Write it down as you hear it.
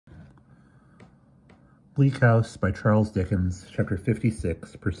Bleak House by Charles Dickens, Chapter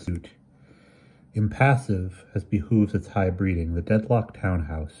 56, Pursuit. Impassive, as behooves its high breeding, the deadlocked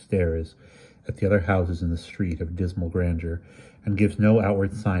townhouse stares at the other houses in the street of dismal grandeur, and gives no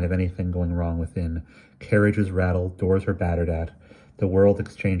outward sign of anything going wrong within. Carriages rattle, doors are battered at, the world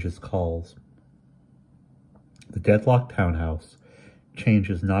exchanges calls. The deadlocked townhouse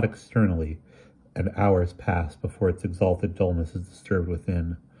changes not externally, and hours pass before its exalted dullness is disturbed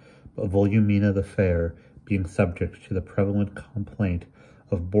within. But Volumina the fair, being subject to the prevalent complaint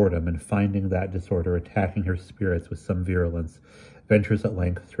of boredom, and finding that disorder attacking her spirits with some virulence, ventures at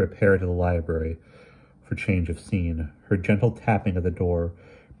length to repair to the library for change of scene. Her gentle tapping at the door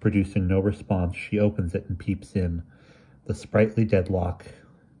producing no response, she opens it and peeps in. The sprightly deadlock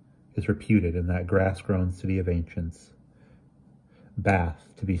is reputed in that grass-grown city of ancients,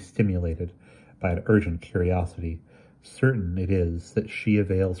 Bath, to be stimulated by an urgent curiosity. Certain it is that she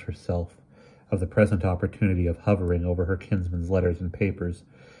avails herself of the present opportunity of hovering over her kinsman's letters and papers,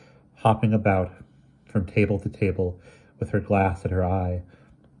 hopping about from table to table with her glass at her eye.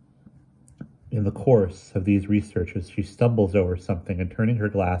 In the course of these researches, she stumbles over something, and turning her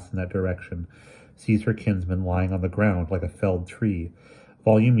glass in that direction, sees her kinsman lying on the ground like a felled tree.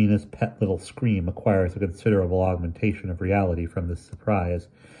 Volumina's pet little scream acquires a considerable augmentation of reality from this surprise,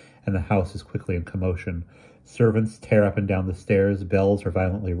 and the house is quickly in commotion. Servants tear up and down the stairs, bells are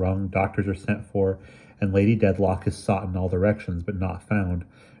violently rung, doctors are sent for, and Lady Dedlock is sought in all directions, but not found.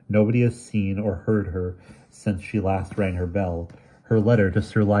 Nobody has seen or heard her since she last rang her bell. Her letter to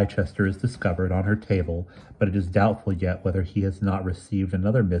Sir Leicester is discovered on her table, but it is doubtful yet whether he has not received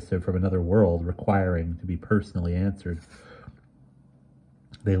another missive from another world requiring to be personally answered.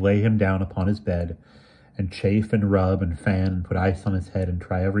 They lay him down upon his bed, and chafe and rub and fan and put ice on his head and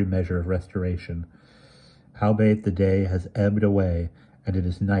try every measure of restoration. Howbeit the day has ebbed away, and it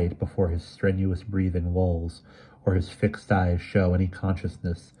is night before his strenuous breathing lulls, or his fixed eyes show any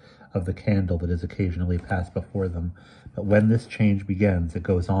consciousness of the candle that is occasionally passed before them. But when this change begins, it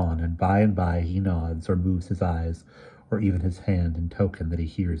goes on, and by he nods, or moves his eyes, or even his hand, in token that he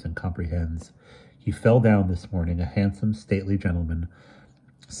hears and comprehends. He fell down this morning, a handsome, stately gentleman,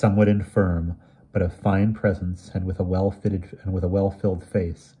 somewhat infirm, but of fine presence, and with a well-filled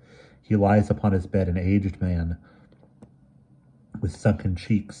face. He lies upon his bed, an aged man, with sunken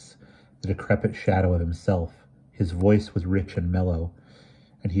cheeks, the decrepit shadow of himself. His voice was rich and mellow,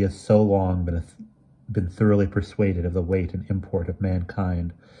 and he has so long been thoroughly persuaded of the weight and import of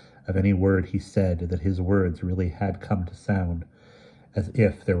mankind, of any word he said, that his words really had come to sound, as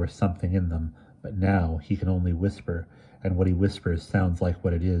if there were something in them. But now he can only whisper, and what he whispers sounds like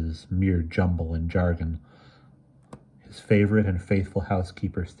what it is, mere jumble and jargon. His favorite and faithful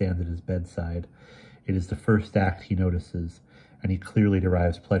housekeeper stands at his bedside. It is the first act he notices, and he clearly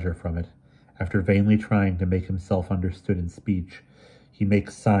derives pleasure from it. After vainly trying to make himself understood in speech, he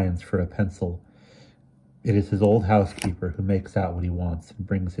makes signs for a pencil. It is his old housekeeper who makes out what he wants and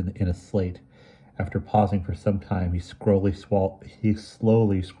brings in a slate. After pausing for some time, he slowly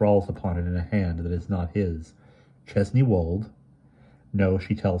scrawls upon it in a hand that is not his. Chesney Wold? No,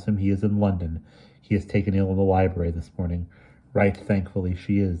 she tells him, he is in London. He is taken ill in the library this morning. Right thankfully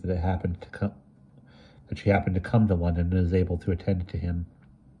she is that she happened to come to London and is able to attend to him.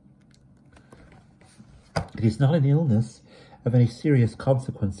 It is not an illness of any serious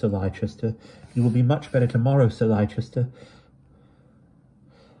consequence, Sir Leicester. You will be much better tomorrow, Sir Leicester.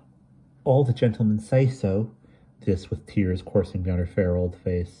 All the gentlemen say so. This with tears coursing down her fair old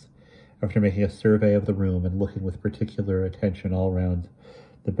face. After making a survey of the room and looking with particular attention all round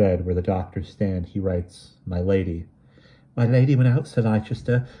the bed where the doctors stand, he writes, My lady went out, Sir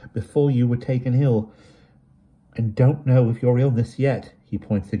Leicester, before you were taken ill, and don't know of your illness yet. He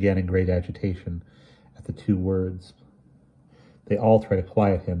points again in great agitation at the two words. They all try to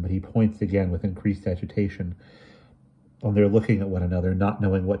quiet him, but he points again with increased agitation. When they're looking at one another, not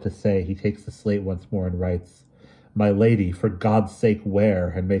knowing what to say, he takes the slate once more and writes, My lady, for God's sake, where?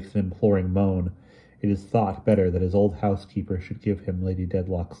 And makes an imploring moan. It is thought better that his old housekeeper should give him Lady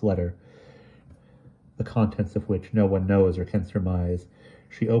Dedlock's letter, the contents of which no one knows or can surmise.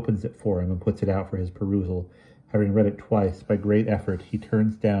 She opens it for him and puts it out for his perusal. Having read it twice, by great effort, he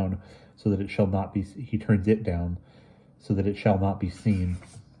turns it down so that it shall not be seen,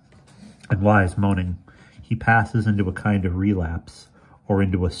 and lies moaning. He passes into a kind of relapse, or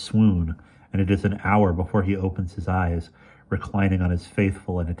into a swoon, and it is an hour before he opens his eyes, reclining on his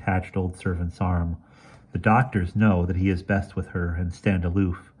faithful and attached old servant's arm. The doctors know that he is best with her, and stand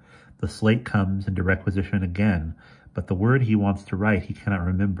aloof. The slate comes into requisition again, but the word he wants to write he cannot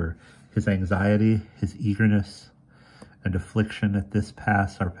remember. His anxiety, his eagerness, and affliction at this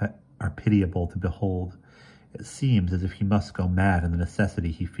pass are pitiable to behold. It seems as if he must go mad in the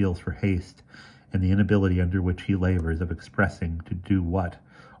necessity he feels for haste, and the inability under which he labors of expressing to do what,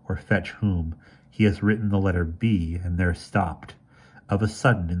 or fetch whom. He has written the letter B, and there stopped. Of a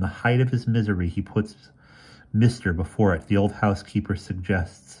sudden, in the height of his misery, he puts Mr. before it. The old housekeeper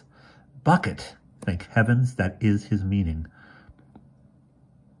suggests, "Bucket!" Thank heavens, that is his meaning.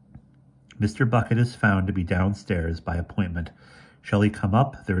 Mr. Bucket is found to be downstairs by appointment. Shall he come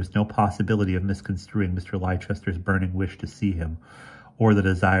up? There is no possibility of misconstruing Mr. Leicester's burning wish to see him, or the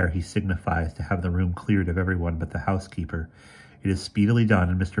desire he signifies to have the room cleared of everyone but the housekeeper. It is speedily done,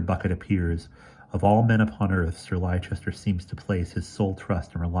 and Mr. Bucket appears. Of all men upon earth, Sir Leicester seems to place his sole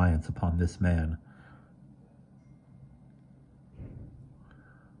trust and reliance upon this man.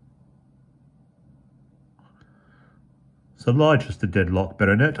 Sir Leicester Dedlock,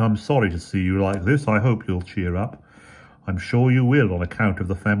 Baronet, I'm sorry to see you like this. I hope you'll cheer up. I'm sure you will, on account of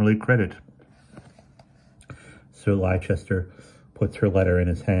the family credit. Sir Leicester puts her letter in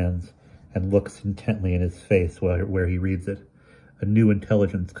his hands and looks intently in his face where he reads it. A new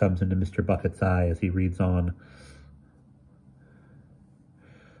intelligence comes into Mr. Bucket's eye as he reads on.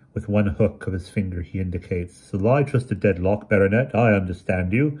 With one hook of his finger he indicates, Sir Leicester Dedlock, Baronet, I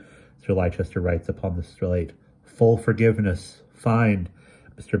understand you. Sir Leicester writes upon the slate, full forgiveness, find.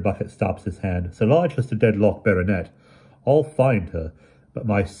 Mr. Bucket stops his hand. Sir Leicester Dedlock, Baronet, I'll find her, but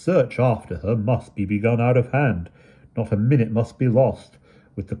my search after her must be begun out of hand. Not a minute must be lost.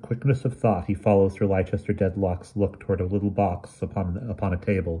 With the quickness of thought, he follows Sir Leicester Dedlock's look toward a little box upon a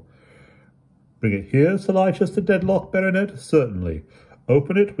table. Bring it here, Sir Leicester Dedlock, Baronet? Certainly.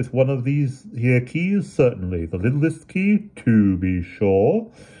 Open it with one of these here keys? Certainly. The littlest key? To be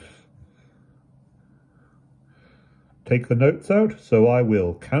sure. Take the notes out? So I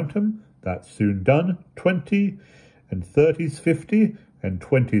will. Count 'em. That's soon done. 20, and 30's 50, and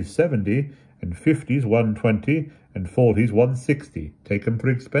 20's 70, and 50's 120, and 40's 160. Take 'em for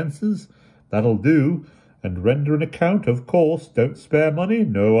expenses? That'll do. And render an account, of course. Don't spare money?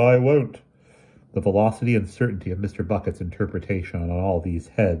 No, I won't. The velocity and certainty of Mr. Bucket's interpretation on all these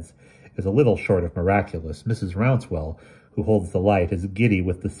heads is a little short of miraculous. Mrs. Rouncewell, who holds the light, is giddy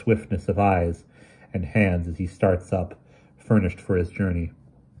with the swiftness of eyes and hands as he starts up, furnished for his journey.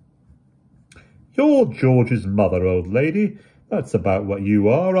 You're George's mother, old lady. That's about what you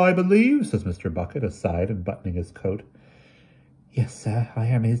are, I believe, says Mr. Bucket, aside and buttoning his coat. Yes, sir, I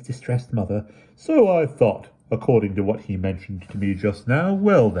am his distressed mother. So I thought, according to what he mentioned to me just now.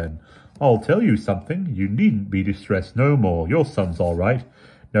 Well, then, I'll tell you something. You needn't be distressed no more. Your son's all right.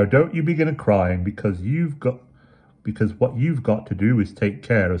 Now don't you begin a-crying, because what you've got to do is take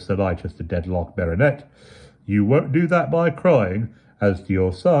care of Sir Leicester Dedlock, Baronet. You won't do that by crying. As to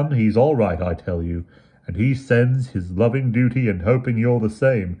your son, he's all right, I tell you, and he sends his loving duty and hoping you're the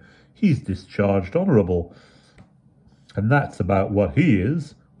same. He's discharged honourable, and that's about what he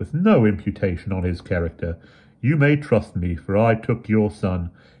is, with no imputation on his character. You may trust me, for I took your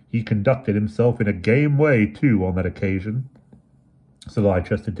son. He conducted himself in a game way, too, on that occasion. Sir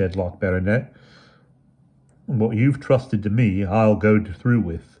Leicester Dedlock, Baronet, what you've trusted to me, I'll go through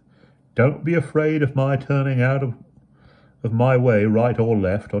with. Don't be afraid of my turning out of my way, right or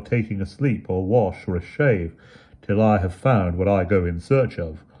left, or taking a sleep, or wash, or a shave, till I have found what I go in search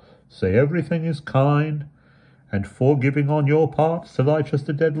of. Say everything is kind and forgiving on your part, Sir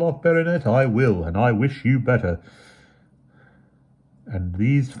Leicester Dedlock, Baronet. I will, and I wish you better. And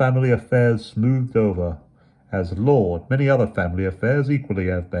these family affairs smoothed over, as, Lord, many other family affairs equally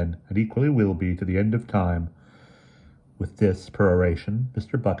have been, and equally will be to the end of time. With this peroration,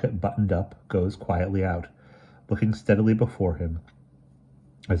 Mr. Bucket, buttoned up, goes quietly out, looking steadily before him,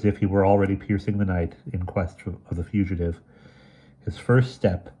 as if he were already piercing the night in quest of the fugitive. His first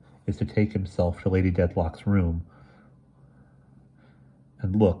step is to take himself to Lady Dedlock's room,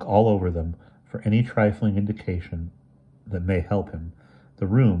 and look all over them for any trifling indication that may help him. The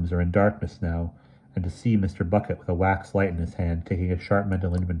rooms are in darkness now, and to see Mr. Bucket with a wax light in his hand, taking a sharp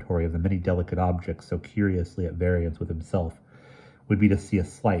mental inventory of the many delicate objects so curiously at variance with himself, would be to see a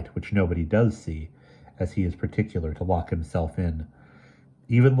slight which nobody does see, as he is particular to lock himself in.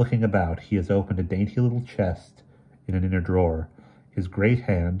 Even looking about, he has opened a dainty little chest in an inner drawer, his great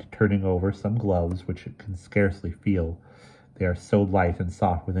hand turning over some gloves which it can scarcely feel. They are so light and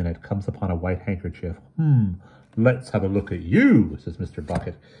soft within it, comes upon a white handkerchief. Let's have a look at you, says Mr.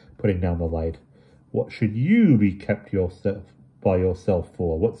 Bucket, putting down the light. What should you be kept by yourself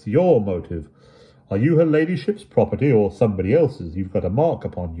for? What's your motive? Are you her ladyship's property, or somebody else's? You've got a mark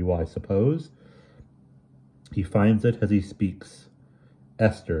upon you, I suppose. He finds it as he speaks.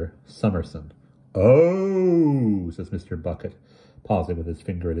 Esther Summerson. Oh, says Mr. Bucket, pausing with his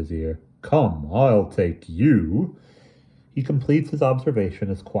finger at his ear. "Come, I'll take you." He completes his observation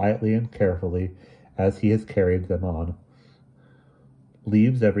as quietly and carefully as he has carried them on,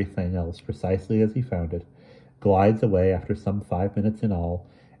 leaves everything else precisely as he found it, glides away after some 5 minutes in all,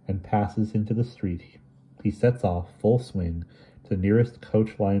 and passes into the street. He sets off, full swing, to the nearest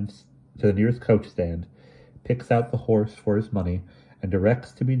coach stand, picks out the horse for his money, and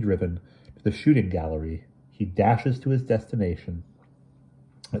directs to be driven to the shooting gallery. He dashes to his destination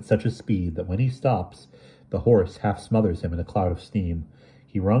at such a speed that when he stops, the horse half smothers him in a cloud of steam.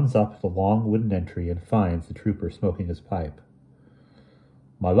 He runs up the long wooden entry and finds the trooper smoking his pipe.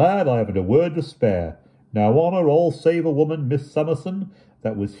 "My lad, I haven't a word to spare. Now honour all save a woman, Miss Summerson,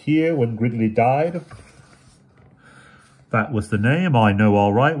 that was here when Gridley died." "That was the name, I know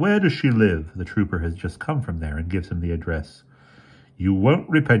all right. Where does she live?" The trooper has just come from there and gives him the address. "You won't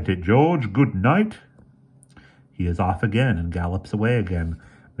repent it, George. Good night." He is off again and gallops away again.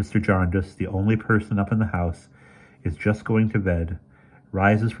 Mr. Jarndyce, the only person up in the house, is just going to bed,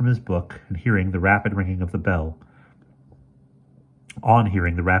 rises from his book, and hearing the rapid ringing of the bell,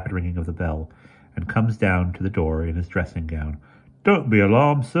 and comes down to the door in his dressing gown. "Don't be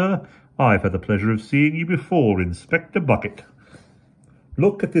alarmed, sir. I've had the pleasure of seeing you before, Inspector Bucket.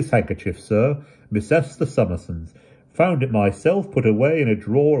 Look at this handkerchief, sir. Miss Esther Summerson's. Found it myself, put away in a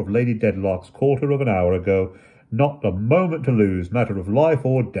drawer of Lady Dedlock's quarter of an hour ago. Not a moment to lose, matter of life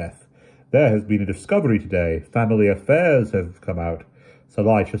or death. There has been a discovery today. Family affairs have come out. Sir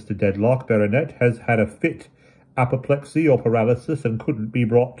Leicester Dedlock, Baronet, has had a fit, apoplexy or paralysis, and couldn't be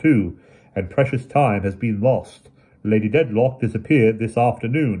brought to, and precious time has been lost. Lady Dedlock disappeared this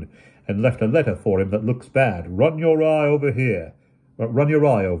afternoon, and left a letter for him that looks bad. Run your eye over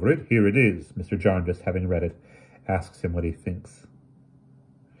it. Here it is." Mr. Jarndyce, having read it, asks him what he thinks.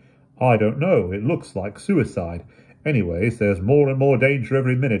 "I don't know. It looks like suicide. Anyways, there's more and more danger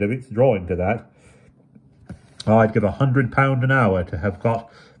every minute of its drawing to that. I'd give £100 an hour to have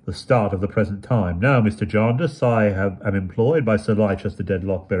got the start of the present time. Now, Mr. Jarndyce, I am employed by Sir Leicester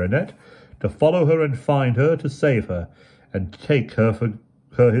Dedlock, Baronet, to follow her and find her, to save her, and take her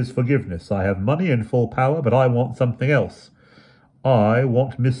his forgiveness. I have money and full power, but I want something else. I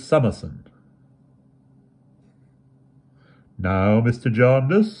want Miss Summerson." "Now, Mr.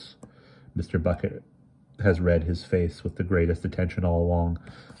 Jarndyce," Mr. Bucket has read his face with the greatest attention all along,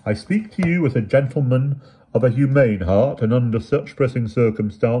 "I speak to you as a gentleman of a humane heart, and under such pressing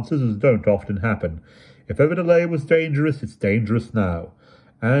circumstances as don't often happen. If ever delay was dangerous, it's dangerous now.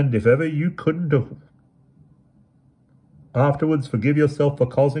 And if ever you couldn't afterwards forgive yourself for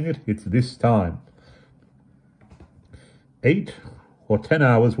causing it, it's this time. 8 or 10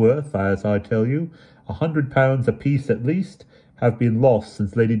 hours' worth, as I tell you, £100 apiece at least, have been lost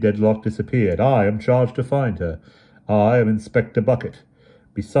since Lady Dedlock disappeared. I am charged to find her. I am Inspector Bucket.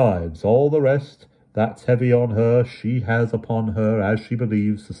 Besides all the rest, that's heavy on her. She has upon her, as she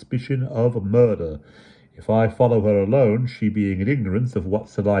believes, suspicion of murder. If I follow her alone, she being in ignorance of what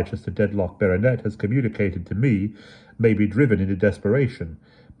Sir Leicester Dedlock, Baronet, has communicated to me, may be driven into desperation.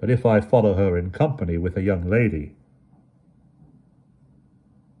 But if I follow her in company with a young lady,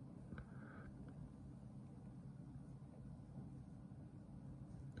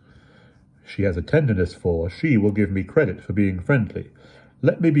 she has a tenderness for, she will give me credit for being friendly.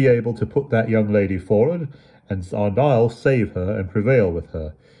 Let me be able to put that young lady forward, and I'll save her and prevail with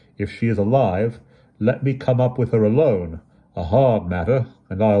her. If she is alive, let me come up with her alone. A hard matter,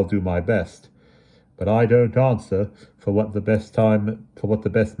 and I'll do my best. But I don't answer for what the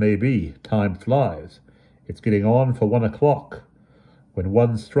best may be. Time flies. It's getting on for 1 o'clock. When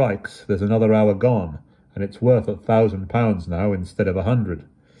 1 strikes, there's another hour gone, and it's worth £1,000 now instead of 100.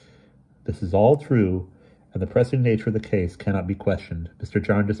 This is all true, and the pressing nature of the case cannot be questioned. Mr.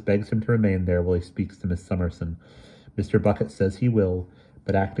 Jarndyce begs him to remain there while he speaks to Miss Summerson. Mr. Bucket says he will,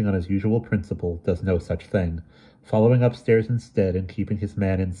 but acting on his usual principle, does no such thing, following upstairs instead and keeping his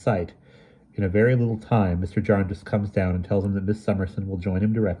man in sight. In a very little time, Mr. Jarndyce comes down and tells him that Miss Summerson will join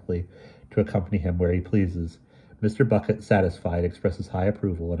him directly to accompany him where he pleases. Mr. Bucket, satisfied, expresses high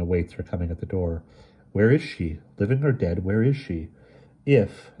approval and awaits her coming at the door. Where is she? Living or dead, where is she?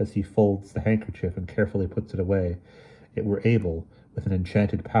 If, as he folds the handkerchief and carefully puts it away, it were able, with an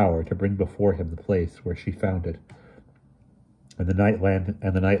enchanted power, to bring before him the place where she found it, and the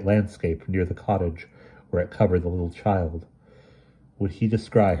night landscape near the cottage where it covered the little child, would he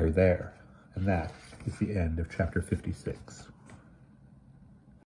descry her there? And that is the end of chapter 56.